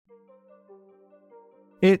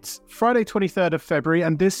It's Friday, 23rd of February,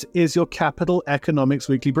 and this is your Capital Economics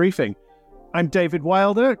Weekly Briefing. I'm David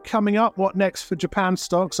Wilder. Coming up, what next for Japan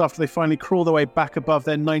stocks after they finally crawl their way back above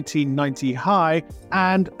their 1990 high,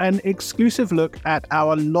 and an exclusive look at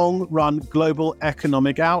our long-run global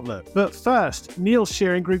economic outlook. But first, Neil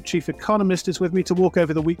Shearing, Group Chief Economist, is with me to walk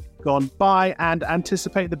over the week gone by and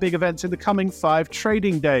anticipate the big events in the coming 5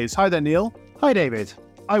 trading days. Hi there, Neil. Hi, David.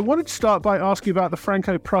 I wanted to start by asking about the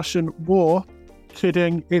Franco-Prussian War.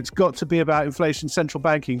 Kidding. It's got to be about inflation, central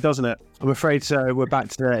banking, doesn't it? I'm afraid so. We're back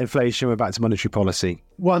to inflation. We're back to monetary policy.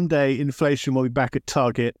 One day, inflation will be back at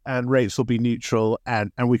target and rates will be neutral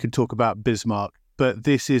and we can talk about Bismarck. But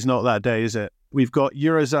this is not that day, is it? We've got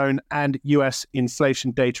Eurozone and US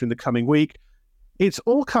inflation data in the coming week. It's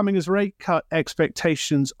all coming as rate cut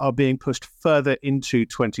expectations are being pushed further into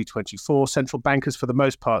 2024. Central bankers, for the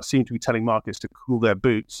most part, seem to be telling markets to cool their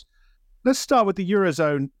boots. Let's start with the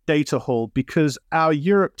Eurozone data haul because our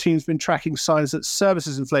Europe team's been tracking signs that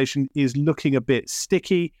services inflation is looking a bit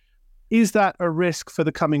sticky. Is that a risk for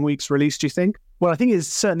the coming week's release, do you think? Well, I think it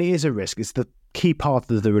certainly is a risk. It's the key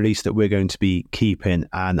part of the release that we're going to be keeping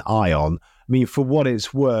an eye on. I mean, for what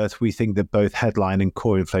it's worth, we think that both headline and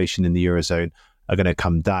core inflation in the Eurozone are going to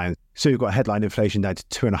come down. So we've got headline inflation down to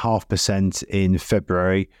 2.5% in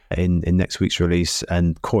February in next week's release,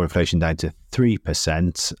 and core inflation down to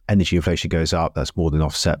 3%. Energy inflation goes up. That's more than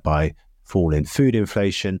offset by fall in food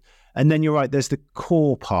inflation. And then you're right, there's the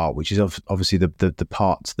core part, which is obviously the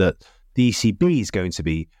part that the ECB is going to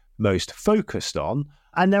be most focused on.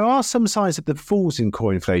 And there are some signs that the falls in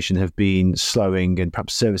core inflation have been slowing, and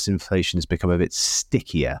perhaps service inflation has become a bit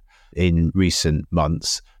stickier in recent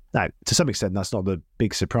months. Now, to some extent, that's not the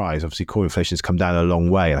big surprise. Obviously, core inflation has come down a long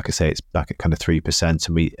way. Like I say, it's back at kind of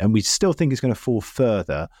 3%, and we still think it's going to fall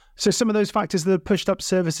further. So some of those factors that have pushed up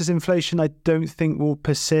services inflation, I don't think will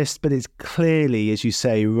persist, but it's clearly, as you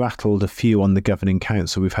say, rattled a few on the governing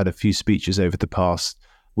council. We've had a few speeches over the past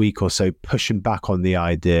week or so pushing back on the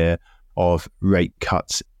idea of rate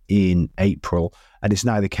cuts in April. And it's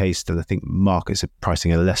now the case that I think markets are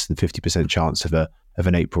pricing a less than 50% chance of an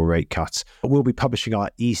April rate cut. We'll be publishing our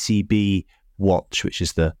ECB Watch, which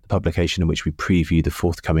is the publication in which we preview the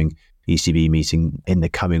forthcoming ECB meeting in the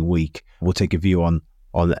coming week. We'll take a view on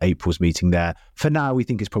April's meeting there. For now, we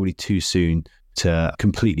think it's probably too soon to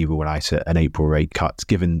completely rule out an April rate cut,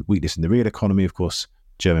 given weakness in the real economy. Of course,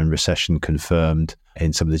 German recession confirmed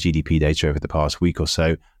in some of the GDP data over the past week or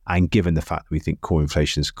so, and given the fact that we think core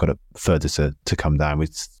inflation has got further to come down,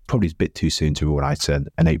 it's probably a bit too soon to rule out an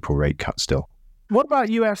April rate cut still. What about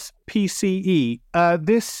US PCE?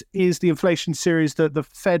 This is the inflation series that the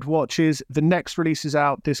Fed watches. The next release is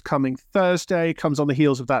out this coming Thursday, comes on the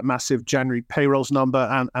heels of that massive January payrolls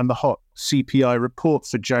number and the hot CPI report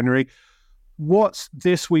for January. What's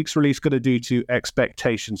this week's release going to do to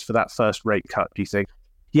expectations for that first rate cut, do you think?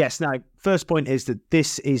 Yes. Now, first point is that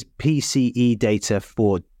this is PCE data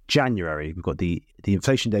for January. We've got the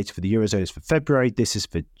inflation data for the Eurozone is for February. This is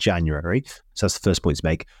for January. So that's the first point to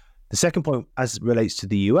make. The second point, as it relates to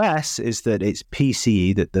the US, is that it's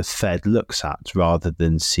PCE that the Fed looks at rather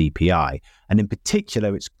than CPI. And in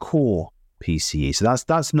particular, it's core PCE. So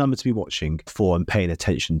that's the number to be watching for and paying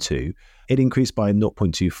attention to. It increased by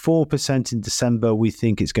 0.24% in December. We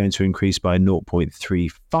think it's going to increase by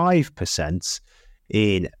 0.35%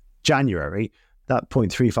 in January. That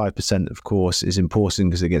 0.35%, of course, is important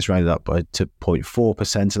because it gets rounded up to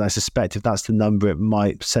 0.4%. And I suspect if that's the number, it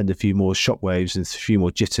might send a few more shockwaves and a few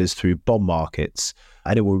more jitters through bond markets.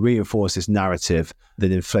 And it will reinforce this narrative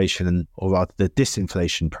that inflation, or rather the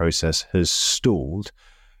disinflation process, has stalled.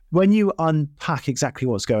 When you unpack exactly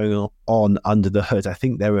what's going on under the hood, I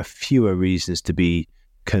think there are fewer reasons to be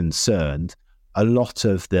concerned. A lot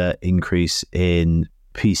of the increase in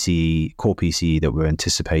PCE, core PCE that we're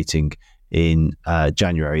anticipating in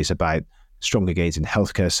January is about stronger gains in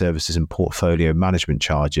healthcare services and portfolio management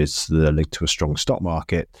charges that are linked to a strong stock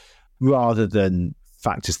market, rather than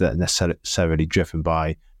factors that are necessarily driven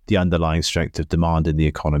by the underlying strength of demand in the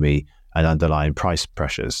economy and underlying price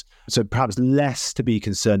pressures. So perhaps less to be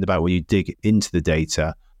concerned about when you dig into the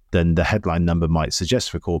data than the headline number might suggest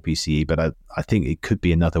for core PCE, but I think it could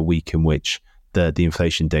be another week in which the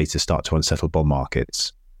inflation data start to unsettle bond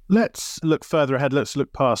markets. Let's look further ahead. Let's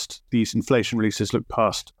look past these inflation releases, look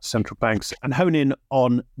past central banks and hone in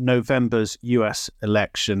on November's US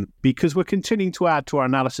election, because we're continuing to add to our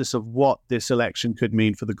analysis of what this election could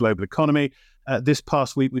mean for the global economy. This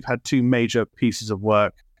past week, we've had 2 major pieces of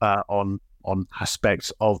work on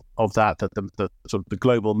aspects of that, the sort of the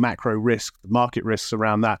global macro risk, the market risks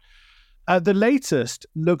around that. The latest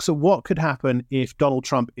looks at what could happen if Donald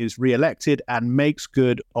Trump is re-elected and makes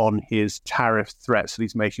good on his tariff threats that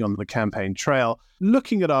he's making on the campaign trail.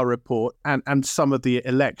 Looking at our report and some of the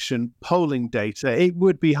election polling data, it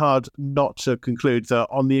would be hard not to conclude that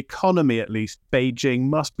on the economy, at least, Beijing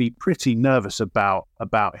must be pretty nervous about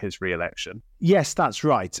his re-election. Yes, that's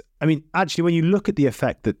right. I mean, actually, when you look at the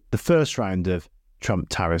effect that the first round of Trump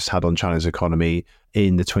tariffs had on China's economy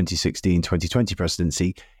in the 2016-2020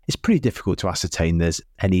 presidency, it's pretty difficult to ascertain there's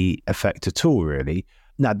any effect at all, really.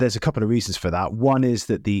 Now, there's a couple of reasons for that. One is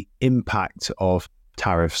that the impact of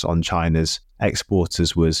tariffs on China's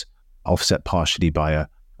exporters was offset partially by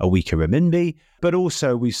a weaker renminbi, but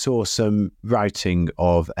also we saw some routing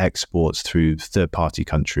of exports through third-party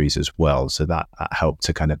countries as well. So that helped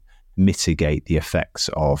to kind of mitigate the effects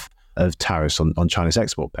of tariffs on China's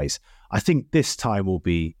export base. I think this time will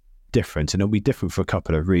be different, and it'll be different for a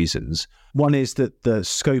couple of reasons. One is that the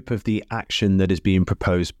scope of the action that is being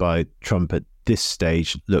proposed by Trump at this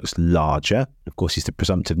stage looks larger. Of course, he's the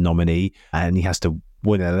presumptive nominee and he has to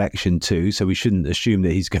win an election too, so we shouldn't assume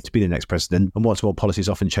that he's going to be the next president. And what's more, policies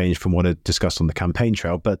often change from what are discussed on the campaign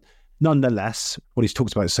trail. But nonetheless, what he's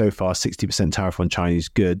talked about so far, 60% tariff on Chinese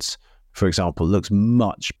goods, for example, looks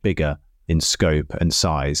much bigger in scope and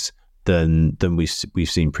size than we've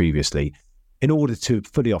seen previously. In order to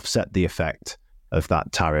fully offset the effect of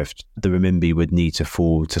that tariff, the renminbi would need to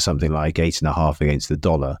fall to something like 8.5 against the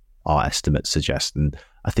dollar, our estimates suggest. And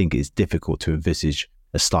I think it's difficult to envisage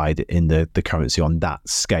a slide in the currency on that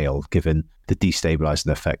scale, given the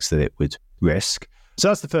destabilizing effects that it would risk. So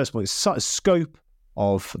that's the first point. Scope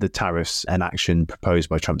of the tariffs and action proposed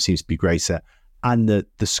by Trump seems to be greater, and the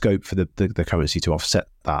scope for the currency to offset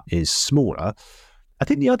that is smaller. I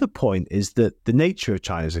think the other point is that the nature of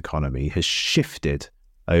China's economy has shifted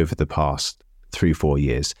over the past 3-4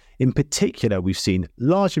 years. In particular, we've seen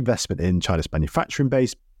large investment in China's manufacturing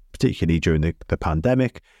base, particularly during the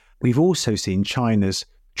pandemic. We've also seen China's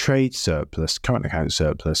trade surplus, current account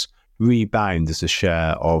surplus, rebound as a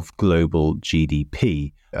share of global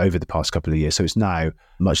GDP over the past couple of years. So it's now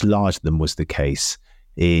much larger than was the case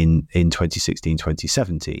in 2016,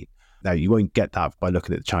 2017. Now, you won't get that by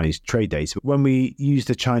looking at the Chinese trade data. But when we use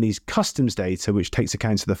the Chinese customs data, which takes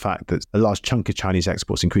account of the fact that a large chunk of Chinese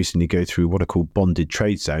exports increasingly go through what are called bonded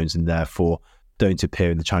trade zones and therefore don't appear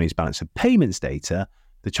in the Chinese balance of payments data,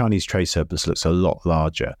 the Chinese trade surplus looks a lot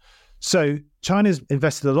larger. So China's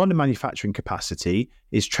invested a lot in manufacturing capacity.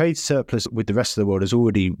 Its trade surplus with the rest of the world has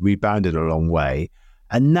already rebounded a long way.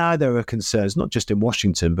 And now there are concerns, not just in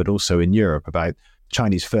Washington, but also in Europe, about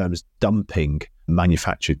Chinese firms dumping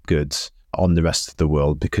manufactured goods on the rest of the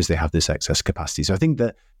world because they have this excess capacity. So I think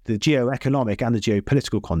that the geoeconomic and the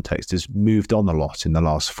geopolitical context has moved on a lot in the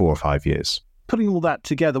last 4 or 5 years. Putting all that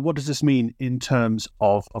together, what does this mean in terms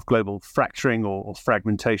of global fracturing or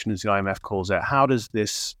fragmentation, as the IMF calls it? How does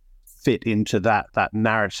this fit into that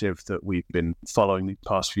narrative that we've been following the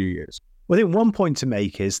past few years? Well, I think one point to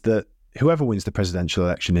make is that whoever wins the presidential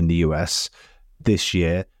election in the US this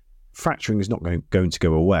year, fracturing is not going to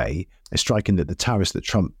go away. It's striking that the tariffs that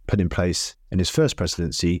Trump put in place in his first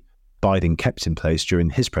presidency, Biden kept in place during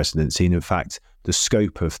his presidency. And in fact, the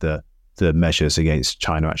scope of the measures against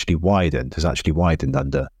China has actually widened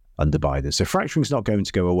under Biden. So fracturing is not going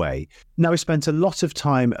to go away. Now, we spent a lot of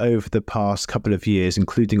time over the past couple of years,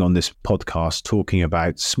 including on this podcast, talking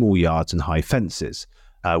about small yards and high fences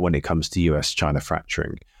when it comes to US-China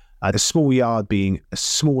fracturing. The small yard being a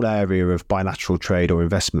small area of bilateral trade or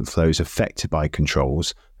investment flows affected by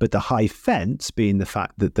controls, but the high fence being the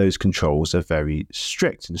fact that those controls are very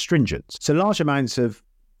strict and stringent. So large amounts of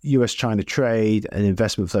US-China trade and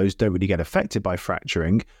investment flows don't really get affected by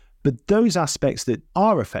fracturing, but those aspects that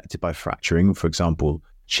are affected by fracturing, for example,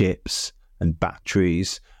 chips and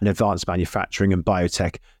batteries and advanced manufacturing and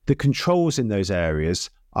biotech, the controls in those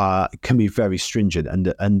areas can be very stringent,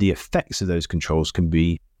 and the effects of those controls can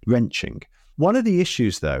be wrenching. One of the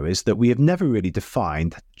issues, though, is that we have never really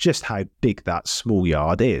defined just how big that small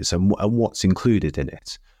yard is and what's included in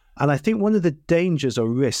it. And I think one of the dangers or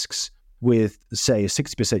risks with, say, a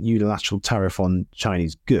 60% unilateral tariff on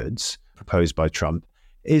Chinese goods proposed by Trump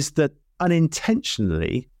is that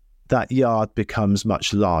unintentionally that yard becomes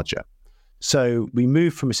much larger. So we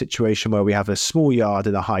move from a situation where we have a small yard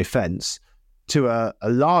and a high fence to a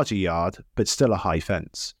larger yard, but still a high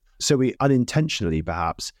fence. So we unintentionally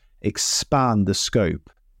perhaps expand the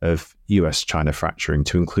scope of US-China fracturing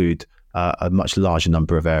to include a much larger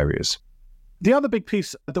number of areas. The other big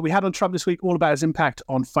piece that we had on Trump this week, all about his impact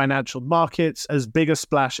on financial markets, as big a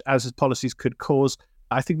splash as his policies could cause.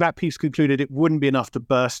 I think that piece concluded it wouldn't be enough to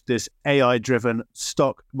burst this AI-driven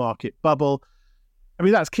stock market bubble. I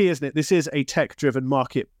mean, that's key, isn't it? This is a tech-driven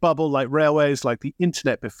market bubble like railways, like the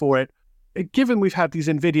internet before it. Given we've had these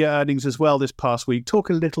Nvidia earnings as well this past week, talk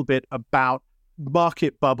a little bit about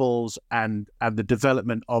market bubbles and the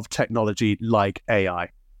development of technology like AI.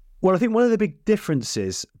 Well, I think one of the big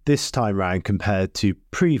differences this time around compared to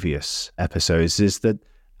previous episodes is that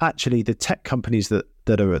actually the tech companies that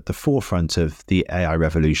are at the forefront of the AI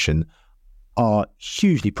revolution are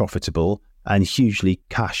hugely profitable and hugely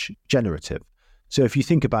cash generative. So if you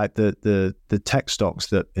think about the tech stocks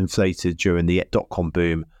that inflated during the dot-com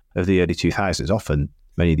boom of the early 2000s, often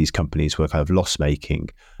many of these companies were kind of loss-making,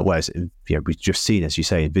 whereas we've just seen, as you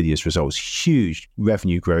say, Nvidia's results, huge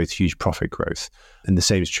revenue growth, huge profit growth. And the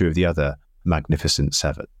same is true of the other Magnificent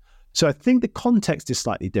Seven. So I think the context is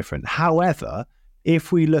slightly different. However,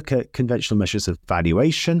 if we look at conventional measures of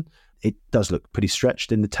valuation, it does look pretty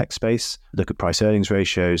stretched in the tech space. Look at price earnings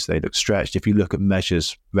ratios, they look stretched. If you look at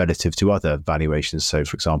measures relative to other valuations, so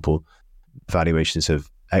for example, valuations of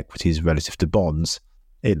equities relative to bonds,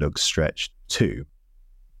 it looks stretched too.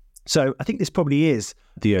 So I think this probably is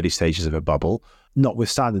the early stages of a bubble,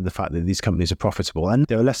 notwithstanding the fact that these companies are profitable. And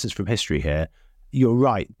there are lessons from history here. You're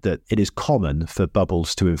right that it is common for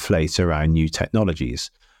bubbles to inflate around new technologies.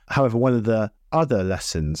 However, one of the other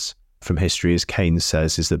lessons from history, as Keynes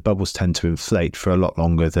says, is that bubbles tend to inflate for a lot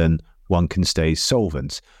longer than one can stay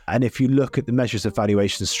solvent. And if you look at the measures of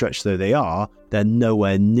valuation, stretched though they are, they're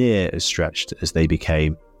nowhere near as stretched as they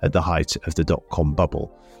became at the height of the dot-com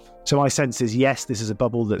bubble. So my sense is, yes, this is a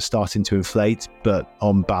bubble that's starting to inflate, but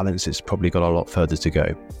on balance, it's probably got a lot further to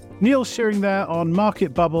go. Neil Shearing there on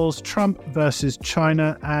market bubbles, Trump versus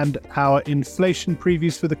China, and our inflation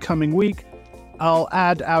previews for the coming week. I'll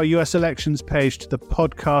add our US elections page to the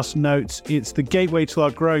podcast notes. It's the gateway to our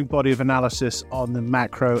growing body of analysis on the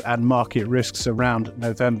macro and market risks around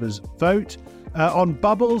November's vote. On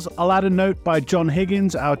bubbles, I'll add a note by John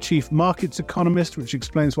Higgins, our chief markets economist, which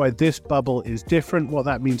explains why this bubble is different, what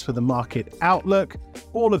that means for the market outlook.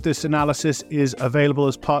 All of this analysis is available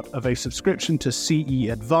as part of a subscription to CE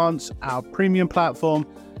Advance, our premium platform.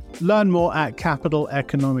 Learn more at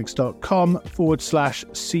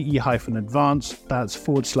capitalecon.com/CE-advance. That's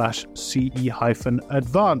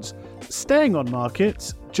 /CE-advance. Staying on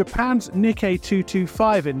markets, Japan's Nikkei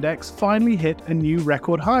 225 index finally hit a new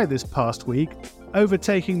record high this past week,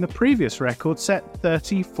 overtaking the previous record set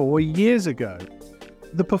 34 years ago.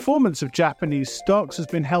 The performance of Japanese stocks has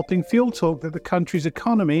been helping fuel talk that the country's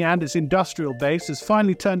economy and its industrial base has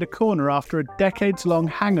finally turned a corner after a decades-long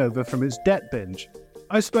hangover from its debt binge.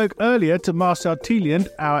 I spoke earlier to Marcel Thieliant,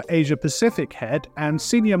 our Asia-Pacific head, and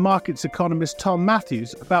senior markets economist Tom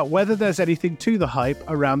Mathews about whether there's anything to the hype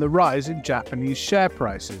around the rise in Japanese share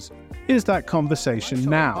prices. Here's that conversation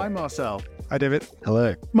now. Hi, Marcel. Hi, David.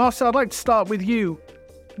 Hello. Marcel, I'd like to start with you.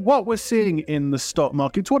 What we're seeing in the stock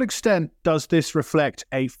market, to what extent does this reflect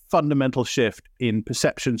a fundamental shift in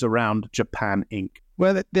perceptions around Japan Inc.?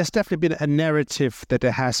 Well, there's definitely been a narrative that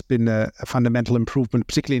there has been a fundamental improvement,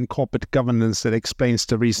 particularly in corporate governance, that explains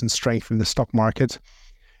the recent strength in the stock market.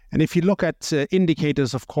 And if you look at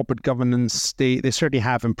indicators of corporate governance, they certainly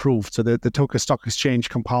have improved. So the Tokyo Stock Exchange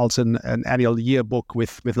compiles an annual yearbook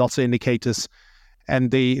with lots of indicators, and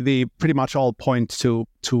they pretty much all point to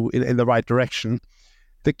in the right direction.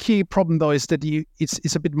 The key problem, though, is that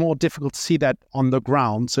it's a bit more difficult to see that on the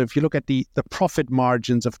ground. So if you look at the profit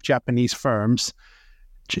margins of Japanese firms,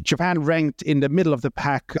 Japan ranked in the middle of the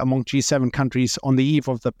pack among G7 countries on the eve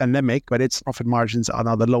of the pandemic, but its profit margins are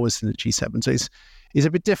now the lowest in the G7. So it's a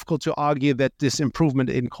bit difficult to argue that this improvement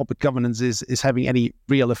in corporate governance is having any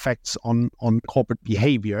real effects on corporate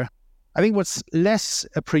behavior. I think what's less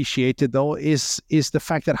appreciated, though, is the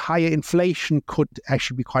fact that higher inflation could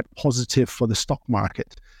actually be quite positive for the stock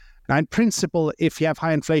market. Now, in principle, if you have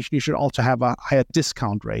high inflation, you should also have a higher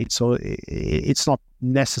discount rate. So it's not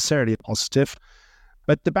necessarily positive.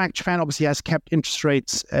 But the Bank of Japan obviously has kept interest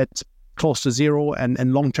rates at close to zero,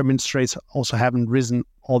 and long-term interest rates also haven't risen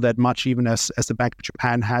all that much, even as the Bank of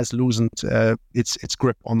Japan has loosened its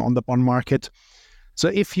grip on the bond market. So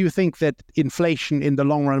if you think that inflation in the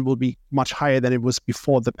long run will be much higher than it was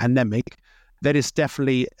before the pandemic, that is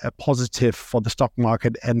definitely a positive for the stock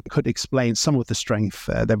market and could explain some of the strength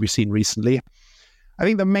that we've seen recently. I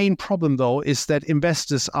think the main problem, though, is that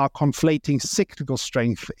investors are conflating cyclical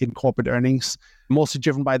strength in corporate earnings, mostly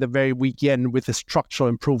driven by the very weak yen, with a structural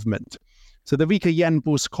improvement. So the weaker yen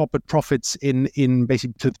boosts corporate profits in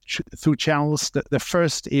basically through channels. The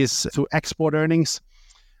first is through export earnings.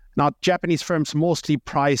 Now, Japanese firms mostly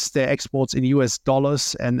price their exports in US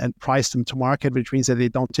dollars and price them to market, which means that they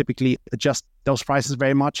don't typically adjust those prices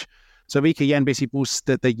very much. So weaker yen basically boosts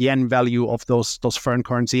the yen value of those foreign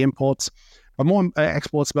currency imports.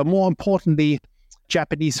 but more importantly,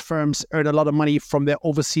 Japanese firms earn a lot of money from their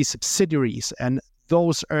overseas subsidiaries, and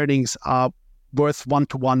those earnings are worth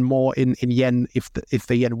 1-to-1 more in yen if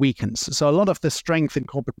the yen weakens. So a lot of the strength in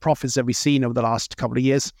corporate profits that we've seen over the last couple of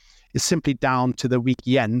years is simply down to the weak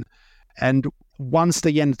yen. And once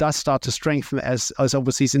the yen does start to strengthen as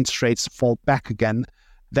overseas interest rates fall back again,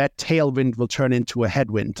 that tailwind will turn into a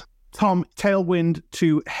headwind. Tom, tailwind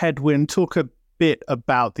to headwind. Talk a bit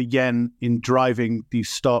about the yen in driving these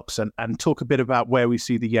stocks and talk a bit about where we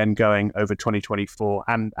see the yen going over 2024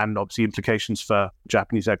 and obviously implications for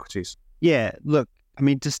Japanese equities. Yeah, look, I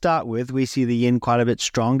mean, to start with, we see the yen quite a bit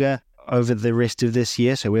stronger over the rest of this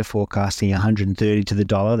year. So we're forecasting 130 to the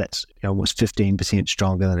dollar. That's almost 15%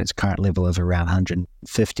 stronger than its current level of around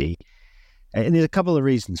 150. And there's a couple of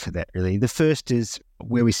reasons for that, really. The first is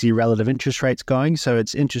where we see relative interest rates going. So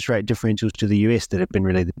it's interest rate differentials to the US that have been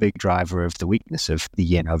really the big driver of the weakness of the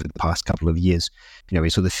yen over the past couple of years. We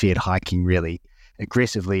saw the Fed hiking really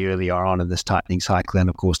aggressively earlier on in this tightening cycle, and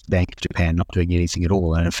of course the Bank of Japan not doing anything at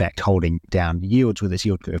all, and in fact holding down yields with its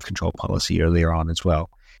yield curve control policy earlier on as well.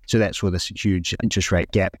 So that's where this huge interest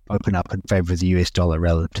rate gap opened up in favor of the US dollar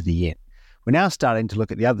relative to the yen. We're now starting to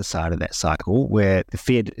look at the other side of that cycle, where the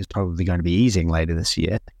Fed is probably going to be easing later this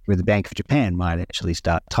year, where the Bank of Japan might actually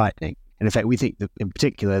start tightening. And in fact, we think that in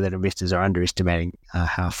particular that investors are underestimating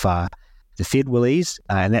how far the Fed will ease,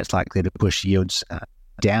 and that's likely to push yields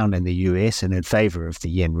down in the US and in favor of the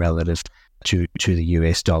yen relative to the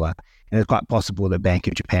US dollar. And it's quite possible that Bank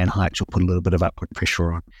of Japan hikes will put a little bit of upward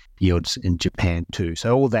pressure on yields in Japan too.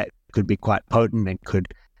 So all that could be quite potent and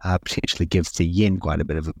could potentially give the yen quite a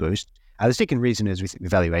bit of a boost. The second reason is we think the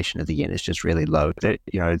valuation of the yen is just really low.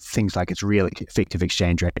 Things like its real effective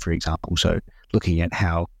exchange rate, for example. So looking at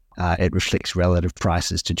how it reflects relative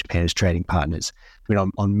prices to Japan's trading partners.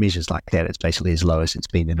 On measures like that, it's basically as low as it's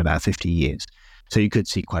been in about 50 years. So you could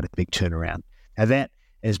see quite a big turnaround. Now that,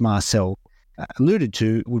 as Marcel alluded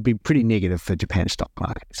to, would be pretty negative for Japan's stock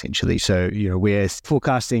market, essentially. So, we're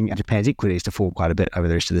forecasting Japan's equities to fall quite a bit over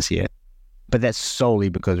the rest of this year. But that's solely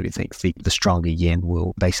because we think the stronger yen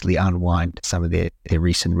will basically unwind some of their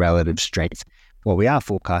recent relative strength. What we are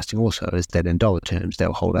forecasting also is that in dollar terms,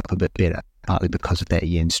 they'll hold up a bit better, partly because of that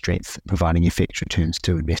yen strength, providing effective returns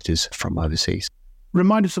to investors from overseas.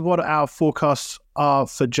 Remind us of what our forecasts are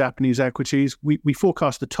for Japanese equities. We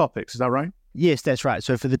forecast the topics, is that right? Yes, that's right.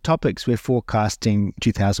 So for the topics, we're forecasting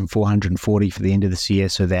 2,440 for the end of this year.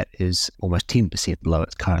 So that is almost 10% below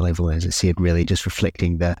its current level, as I said, really just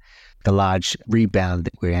reflecting the large rebound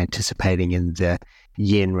that we're anticipating in the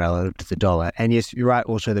yen relative to the dollar. And yes, you're right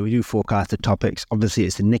also that we do forecast the topics. Obviously,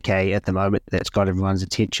 it's the Nikkei at the moment that's got everyone's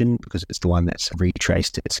attention because it's the one that's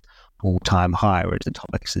retraced its all-time high, whereas the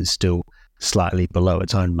topics is still slightly below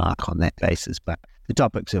its own mark on that basis. But the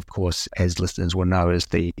topics, of course, as listeners will know, is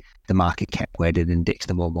the market cap weighted index,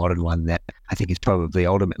 the more modern one that I think is probably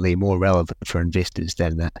ultimately more relevant for investors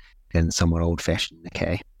than the somewhat old-fashioned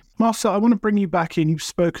Nikkei. Marcel, I want to bring you back in. You've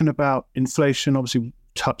spoken about inflation, obviously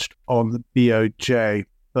touched on the BOJ,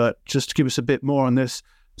 but just to give us a bit more on this.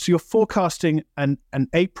 So you're forecasting an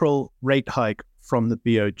April rate hike from the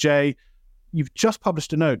BOJ. You've just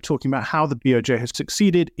published a note talking about how the BOJ has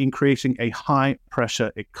succeeded in creating a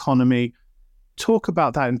high-pressure economy. Talk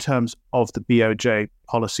about that in terms of the BOJ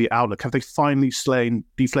policy outlook. Have they finally slain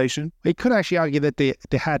deflation? We could actually argue that they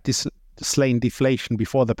had this slain deflation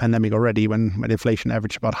before the pandemic already, when inflation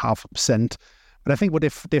averaged about 0.5%. But I think what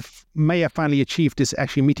they may have finally achieved is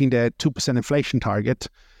actually meeting their 2% inflation target.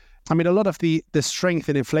 I mean, a lot of the strength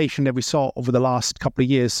in inflation that we saw over the last couple of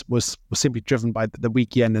years was simply driven by the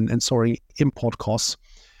weak yen and soaring import costs.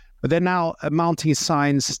 But there are now mounting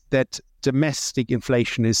signs that domestic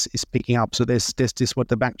inflation is picking up. So there's this what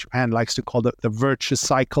the Bank of Japan likes to call the virtuous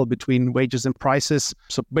cycle between wages and prices.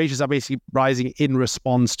 So wages are basically rising in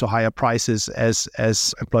response to higher prices as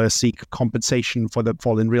employers seek compensation for the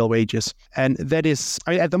fall in real wages. And that is,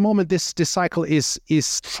 at the moment, this cycle is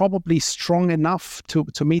probably strong enough to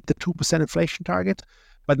meet the 2% inflation target,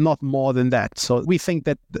 but not more than that. So we think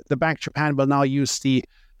that the Bank of Japan will now use the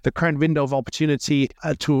current window of opportunity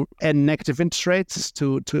to end negative interest rates,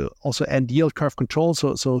 to also end yield curve control.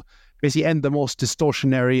 So basically end the most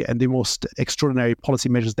distortionary and the most extraordinary policy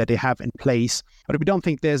measures that they have in place. But we don't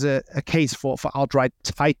think there's a case for outright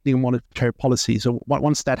tightening monetary policy. So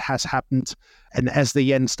once that has happened, and as the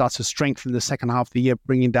yen starts to strengthen the second half of the year,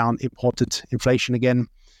 bringing down imported inflation again,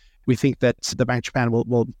 we think that the Bank of Japan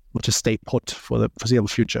will just stay put for the foreseeable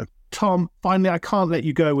future. Tom, finally, I can't let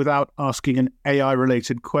you go without asking an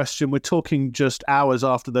AI-related question. We're talking just hours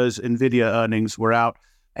after those Nvidia earnings were out.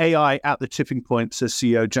 AI at the tipping point, says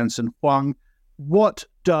CEO Jensen Huang. What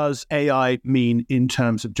does AI mean in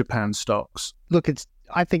terms of Japan stocks? Look,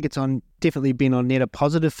 I think it's definitely been on net a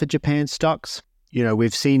positive for Japan stocks.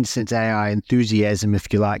 We've seen since AI enthusiasm,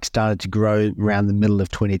 if you like, started to grow around the middle of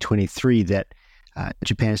 2023 that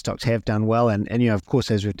Japan stocks have done well. And of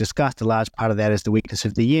course, as we've discussed, a large part of that is the weakness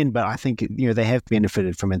of the yen. But I think, they have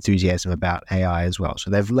benefited from enthusiasm about AI as well.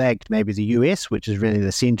 So they've lagged maybe the US, which is really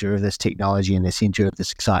the center of this technology and the center of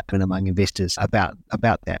this excitement among investors about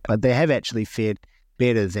that. But they have actually fared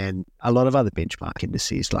better than a lot of other benchmark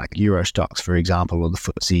indices like Euro stocks, for example, or the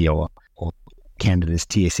FTSE or Canada's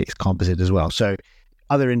TSX composite as well. So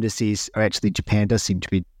other indices are actually, Japan does seem to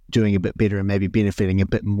be doing a bit better and maybe benefiting a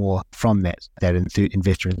bit more from that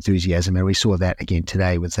investor enthusiasm. And we saw that again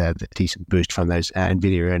today with the decent boost from those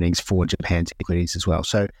Nvidia earnings for Japan's equities as well.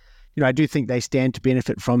 So, I do think they stand to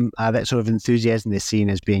benefit from that sort of enthusiasm. They're seen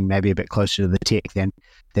as being maybe a bit closer to the tech than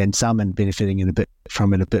some, and benefiting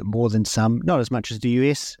from it a bit more than some. Not as much as the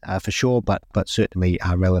US for sure, but certainly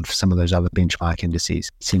relative to some of those other benchmark indices,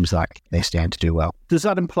 seems like they stand to do well. Does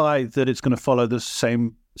that imply that it's going to follow the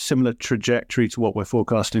similar trajectory to what we're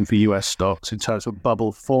forecasting for US stocks in terms of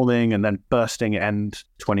bubble forming and then bursting end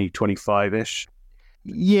 2025-ish?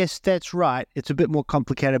 Yes, that's right. It's a bit more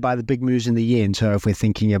complicated by the big moves in the yen. So if we're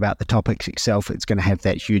thinking about the topics itself, it's going to have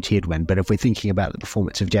that huge headwind. But if we're thinking about the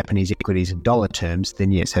performance of Japanese equities in dollar terms,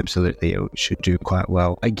 then yes, absolutely, it should do quite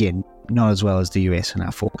well. Again, not as well as the US in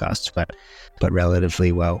our forecasts, but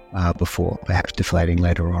relatively well before perhaps deflating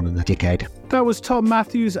later on in the decade. That was Tom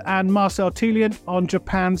Mathews and Marcel Thieliant on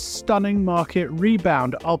Japan's stunning market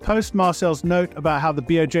rebound. I'll post Marcel's note about how the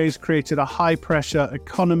BOJ's created a high-pressure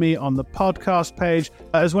economy on the podcast page,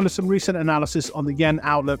 as well as some recent analysis on the yen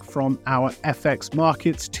outlook from our FX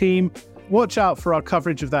markets team. Watch out for our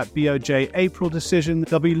coverage of that BOJ April decision.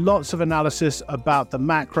 There'll be lots of analysis about the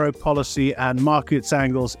macro policy and markets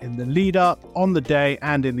angles in the lead up, on the day,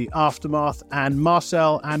 and in the aftermath. And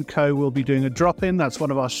Marcel and co will be doing a drop-in. That's one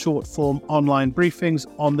of our short-form online briefings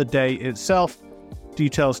on the day itself.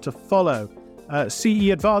 Details to follow.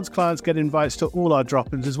 CE Advanced clients get invites to all our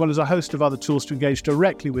drop-ins, as well as a host of other tools to engage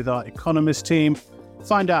directly with our Economist team.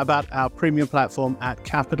 Find out about our premium platform at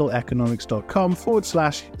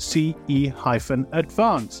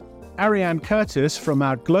capitaleconomics.com/CE-advance. Ariane Curtis from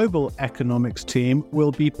our global economics team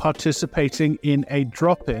will be participating in a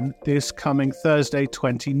drop-in this coming Thursday,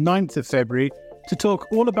 29th of February, to talk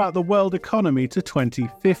all about the world economy to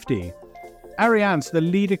 2050. Ariane's the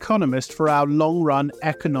lead economist for our long-run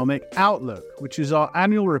economic outlook, which is our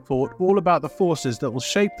annual report all about the forces that will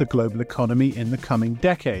shape the global economy in the coming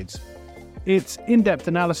decades. It's in-depth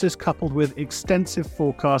analysis coupled with extensive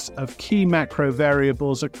forecasts of key macro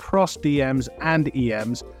variables across DMs and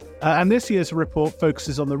EMs. And this year's report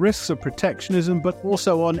focuses on the risks of protectionism, but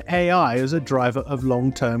also on AI as a driver of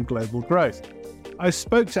long-term global growth. I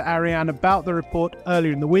spoke to Ariane about the report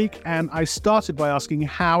earlier in the week, and I started by asking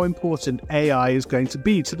how important AI is going to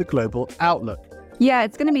be to the global outlook. Yeah,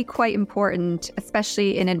 it's going to be quite important,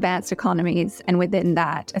 especially in advanced economies, and within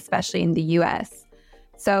that, especially in the US.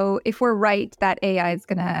 So if we're right that AI is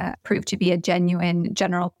going to prove to be a genuine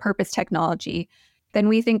general purpose technology, then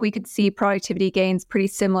we think we could see productivity gains pretty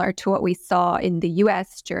similar to what we saw in the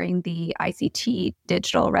US during the ICT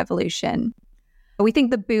digital revolution. We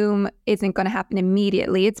think the boom isn't going to happen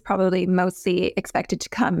immediately. It's probably mostly expected to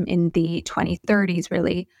come in the 2030s,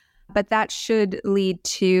 really. But that should lead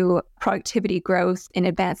to productivity growth in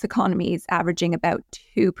advanced economies averaging about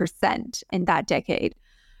 2% in that decade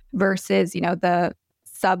versus, the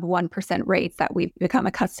sub 1% rates that we've become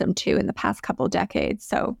accustomed to in the past couple of decades.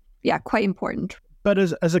 So yeah, quite important. But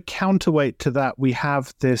as a counterweight to that, we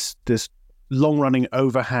have this long-running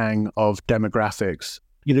overhang of demographics.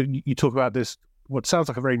 You talk about this, what sounds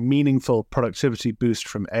like a very meaningful productivity boost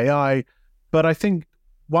from AI, but I think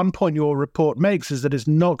one point your report makes is that it's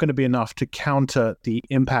not going to be enough to counter the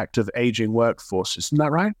impact of aging workforces. Isn't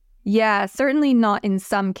that right? Yeah, certainly not in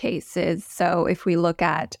some cases. So if we look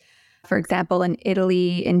at, for example, in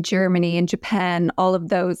Italy, in Germany, in Japan, all of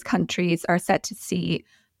those countries are set to see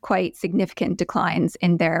quite significant declines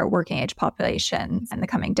in their working age populations in the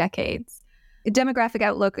coming decades. The demographic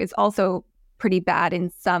outlook is also pretty bad in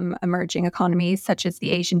some emerging economies, such as the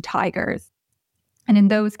Asian tigers. And in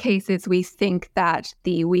those cases, we think that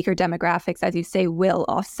the weaker demographics, as you say, will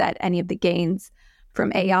offset any of the gains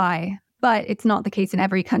from AI. But it's not the case in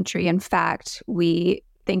every country. In fact, we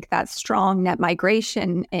think that strong net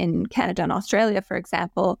migration in Canada and Australia, for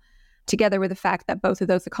example, together with the fact that both of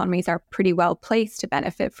those economies are pretty well placed to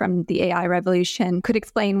benefit from the AI revolution, could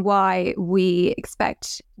explain why we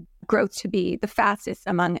expect growth to be the fastest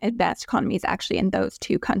among advanced economies actually in those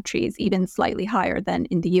two countries, even slightly higher than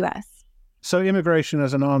in the US. So immigration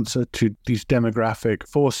as an answer to these demographic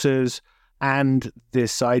forces and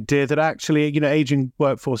this idea that actually, aging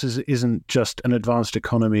workforces isn't just an advanced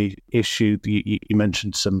economy issue. You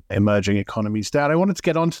mentioned some emerging economies there. I wanted to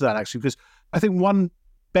get onto that actually, because I think one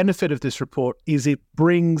benefit of this report is it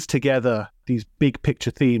brings together these big picture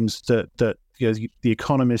themes that the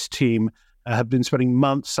Economist team have been spending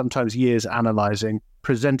months, sometimes years, analyzing,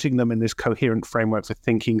 presenting them in this coherent framework for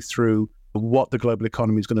thinking through what the global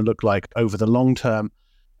economy is going to look like over the long term.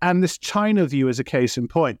 And this China view is a case in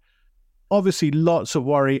point. Obviously, lots of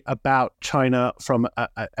worry about China from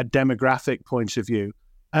a demographic point of view.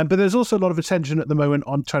 But there's also a lot of attention at the moment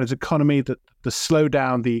on China's economy, the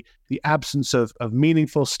slowdown, the absence of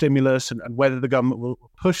meaningful stimulus, and whether the government will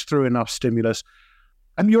push through enough stimulus.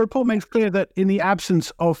 And your report makes clear that in the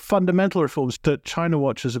absence of fundamental reforms that China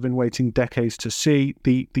watchers have been waiting decades to see,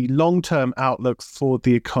 the long-term outlook for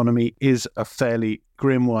the economy is a fairly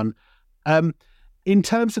grim one. In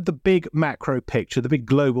terms of the big macro picture, the big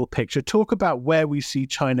global picture, talk about where we see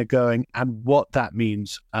China going and what that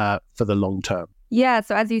means for the long term. Yeah,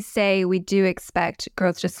 so as you say, we do expect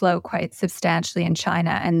growth to slow quite substantially in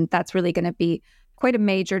China, and that's really going to be quite a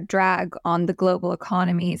major drag on the global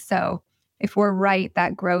economy. So if we're right,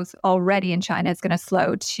 that growth already in China is going to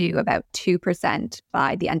slow to about 2%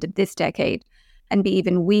 by the end of this decade and be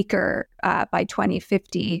even weaker by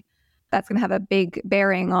 2050. That's going to have a big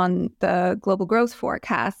bearing on the global growth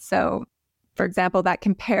forecast. So, for example, that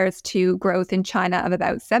compares to growth in China of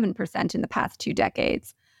about 7% in the past 2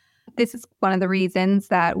 decades. This is one of the reasons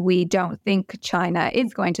that we don't think China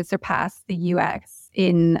is going to surpass the US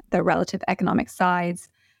in the relative economic size,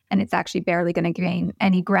 and it's actually barely going to gain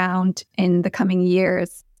any ground in the coming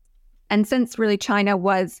years. And since really China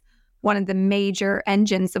was one of the major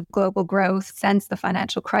engines of global growth since the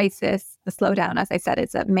financial crisis, the slowdown, as I said,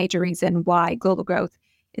 is a major reason why global growth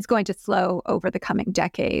is going to slow over the coming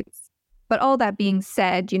decades. But all that being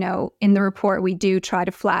said, in the report, we do try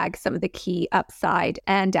to flag some of the key upside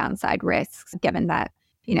and downside risks, given that,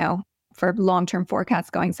 for long-term forecasts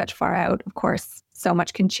going such far out, of course, so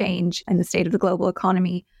much can change in the state of the global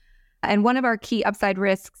economy. And one of our key upside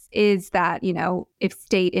risks is that, if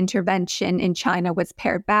state intervention in China was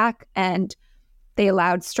pared back and they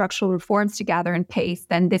allowed structural reforms to gather in pace,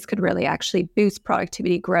 then this could really actually boost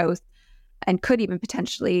productivity growth and could even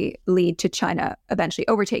potentially lead to China eventually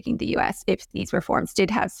overtaking the US if these reforms did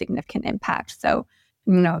have significant impact. So,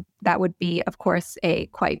 that would be, of course, a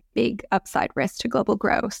quite big upside risk to global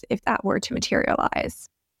growth if that were to materialize.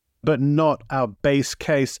 But not our base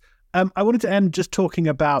case. I wanted to end just talking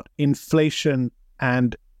about inflation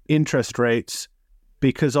and interest rates,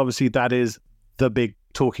 because obviously that is the big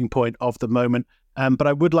talking point of the moment. But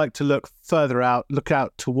I would like to look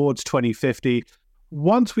out towards 2050.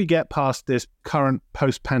 Once we get past this current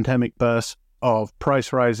post-pandemic burst of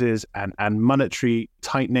price rises and monetary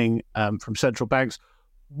tightening from central banks,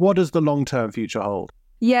 what does the long-term future hold?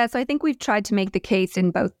 Yeah, so I think we've tried to make the case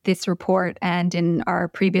in both this report and in our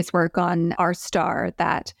previous work on R-star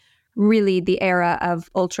that really the era of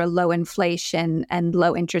ultra low inflation and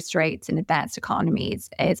low interest rates in advanced economies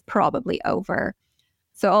is probably over.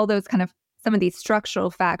 So all those some of these structural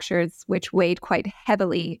factors, which weighed quite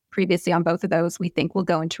heavily previously on both of those, we think will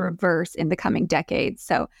go into reverse in the coming decades.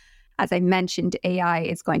 So as I mentioned, AI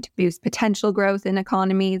is going to boost potential growth in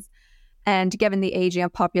economies. And given the aging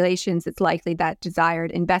of populations, it's likely that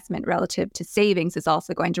desired investment relative to savings is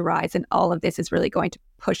also going to rise. And all of this is really going to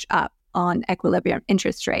push up on equilibrium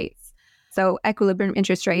interest rates. So equilibrium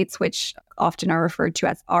interest rates, which often are referred to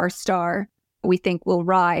as R-star, we think will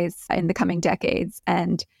rise in the coming decades,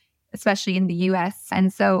 and especially in the US.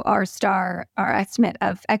 And so R-star, our estimate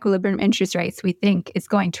of equilibrium interest rates, we think is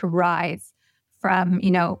going to rise from,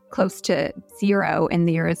 close to 0 in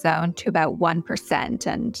the Eurozone to about 1%,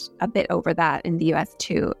 and a bit over that in the US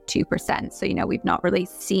to 2%. So, we've not really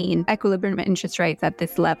seen equilibrium interest rates at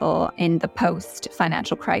this level in the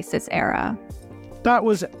post-financial crisis era. That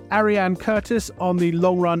was Ariane Curtis on the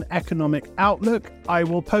long-run economic outlook. I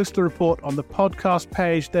will post the report on the podcast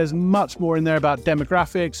page. There's much more in there about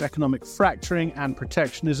demographics, economic fracturing and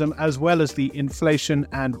protectionism, as well as the inflation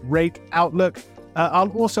and rate outlook. I'll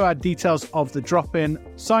also add details of the drop-in.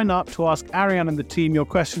 Sign up to ask Ariane and the team your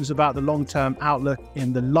questions about the long-term outlook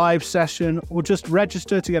in the live session, or just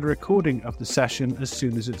register to get a recording of the session as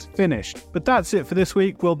soon as it's finished. But that's it for this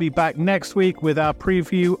week. We'll be back next week with our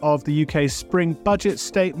preview of the UK's spring budget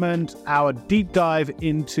statement, our deep dive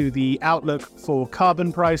into the outlook for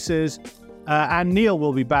carbon prices, and Neil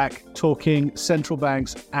will be back talking central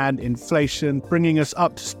banks and inflation, bringing us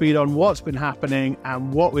up to speed on what's been happening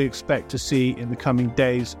and what we expect to see in the coming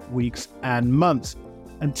days, weeks, and months.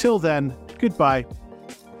 Until then, Goodbye.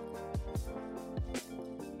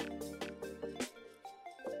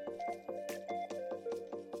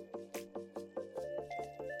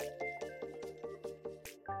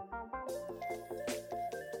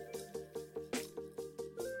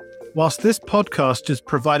 Whilst this podcast is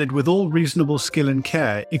provided with all reasonable skill and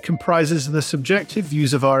care, it comprises the subjective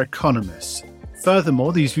views of our economists.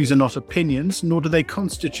 Furthermore, these views are not opinions, nor do they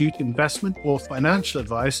constitute investment or financial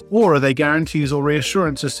advice, or are they guarantees or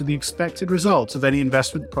reassurances to the expected results of any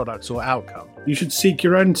investment products or outcome. You should seek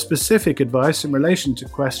your own specific advice in relation to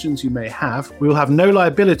questions you may have. We will have no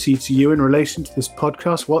liability to you in relation to this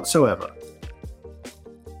podcast whatsoever.